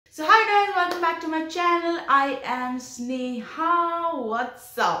So hi guys, welcome back to my channel. I am Sneha.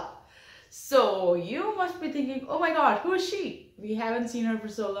 What's up? So you must be thinking, oh my god, who is she? We haven't seen her for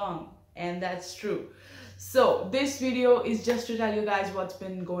so long. And that's true. So this video is just to tell you guys what's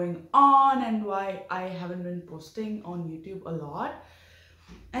been going on and why I haven't been posting on YouTube a lot.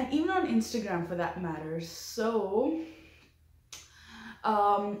 And even on Instagram for that matter. So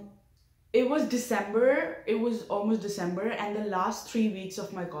it was December, it was almost December, and the last 3 weeks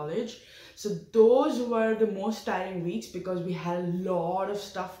of my college. So those were the most tiring weeks because we had a lot of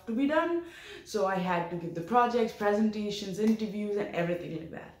stuff to be done. So I had to give the projects, presentations, interviews, and everything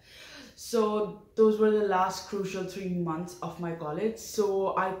like that. So those were the last crucial 3 months of my college.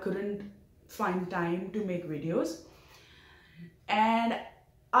 So I couldn't find time to make videos. And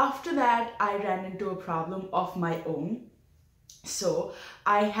after that, I ran into a problem of my own. So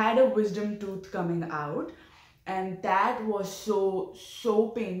I had a wisdom tooth coming out, and that was so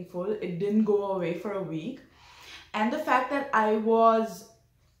painful. It didn't go away for a week. And the fact that I was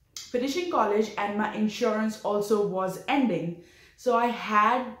finishing college and my insurance also was ending, so I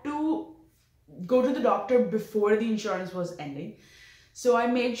had to go to the doctor before the insurance was ending. So I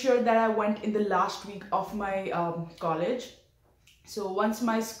made sure that I went in the last week of my college. So once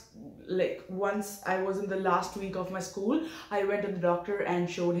I was in the last week of my school, I went to the doctor and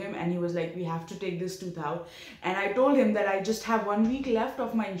showed him, and he was like, we have to take this tooth out. And I told him that I just have 1 week left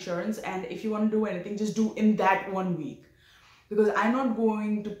of my insurance, and if you want to do anything, just do in that 1 week, because I'm not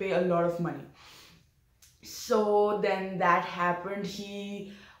going to pay a lot of money. So then that happened.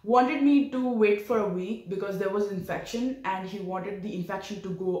 He wanted me to wait for a week because there was infection, and he wanted the infection to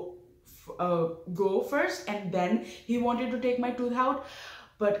go first, and then he wanted to take my tooth out.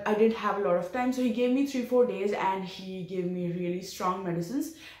 But I didn't have a lot of time, so he gave me 3-4 days, and he gave me really strong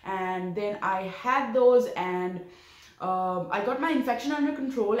medicines, and then I had those, and I got my infection under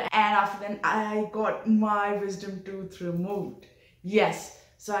control. And after then I got my wisdom tooth removed. Yes,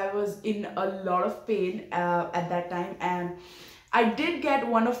 so I was in a lot of pain at that time, and I did get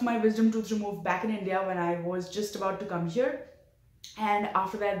one of my wisdom tooth removed back in India when I was just about to come here. And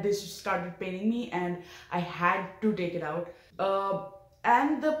after that, this started paining me, and I had to take it out.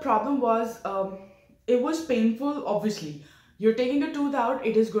 And the problem was, it was painful. Obviously, you're taking a tooth out,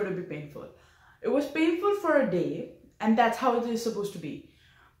 it is going to be painful. It was painful for a day, and that's how it is supposed to be.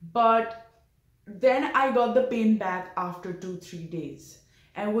 But then I got the pain back after 2-3 days,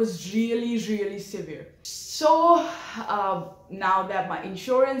 and it was really severe. So now that my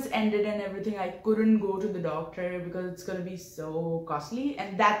insurance ended and everything, I couldn't go to the doctor because it's gonna be so costly.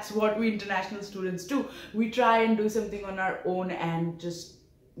 And that's what we international students do. We try and do something on our own and just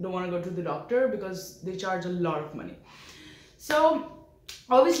don't want to go to the doctor because they charge a lot of money. So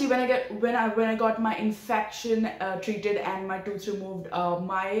obviously when I got my infection treated and my tooth removed,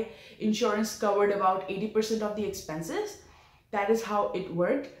 my insurance covered about 80% of the expenses. That is how it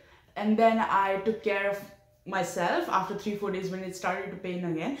worked. And then I took care of myself after 3-4 days when it started to pain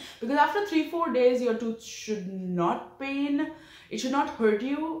again, because after 3-4 days your tooth should not pain, it should not hurt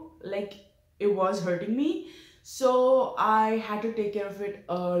you like it was hurting me. So I had to take care of it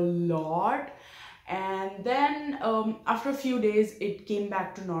a lot. And then after a few days it came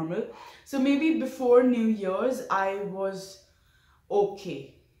back to normal. So maybe before New Year's I was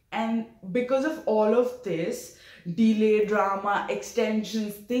okay. And because of all of this delay, drama,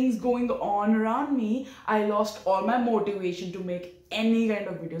 extensions, things going on around me, I lost all my motivation to make any kind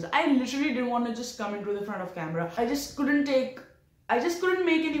of videos. I literally didn't want to just come into the front of camera. I just couldn't make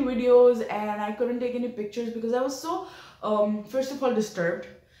any videos, and I couldn't take any pictures because I was so first of all disturbed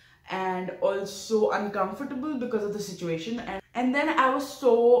and also uncomfortable because of the situation. And then I was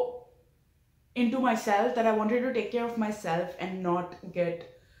so into myself that I wanted to take care of myself and not get,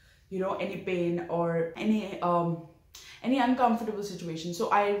 you know, any pain or any uncomfortable situation. So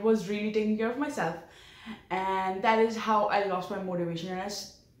I was really taking care of myself, and that is how I lost my motivation.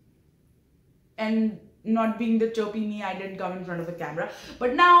 And not being the chirpy me, I didn't come in front of the camera.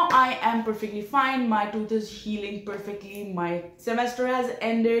 But now I am perfectly fine. My tooth is healing perfectly. My semester has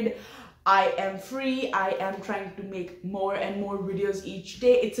ended. I am free. I am trying to make more and more videos each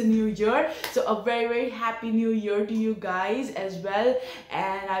day. It's a new year, so a very happy new year to you guys as well.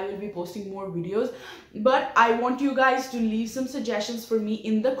 And I will be posting more videos, but I want you guys to leave some suggestions for me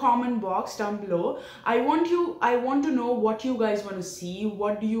in the comment box down below. I want to know what you guys want to see.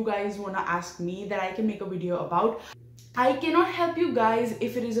 What do you guys want to ask me that I can make a video about? I cannot help you guys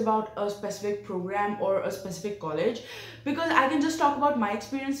if it is about a specific program or a specific college, because I can just talk about my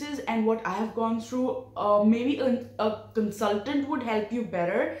experiences and what I have gone through. Maybe a consultant would help you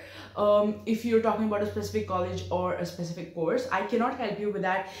better if you're talking about a specific college or a specific course. I cannot help you with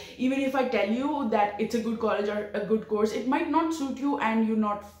that. Even if I tell you that it's a good college or a good course, it might not suit you and you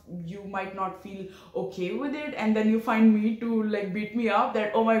might not feel okay with it, and then you find me to like beat me up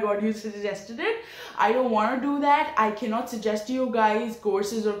that, oh my god, you suggested it. I don't want to do that. I cannot suggest to you guys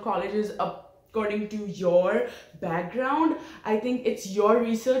courses or colleges according to your background. I think it's your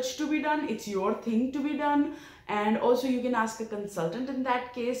research to be done, it's your thing to be done, and also you can ask a consultant in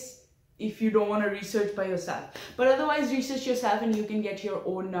that case if you don't want to research by yourself. But otherwise, research yourself and you can get your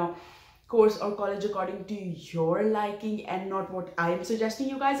own course or college according to your liking and not what I'm suggesting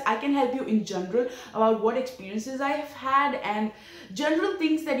you guys. I can help you in general about what experiences I have had and general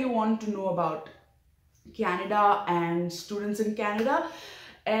things that you want to know about Canada and students in Canada.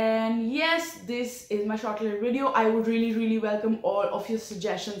 And yes, this is my short little video. I would really welcome all of your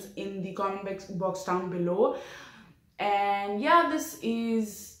suggestions in the comment box down below. And yeah, this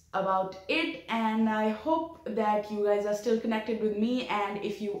is about it, and I hope that you guys are still connected with me, and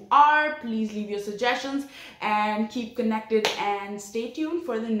if you are, please leave your suggestions and keep connected and stay tuned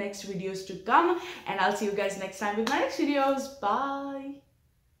for the next videos to come, and I'll see you guys next time with my next videos. Bye.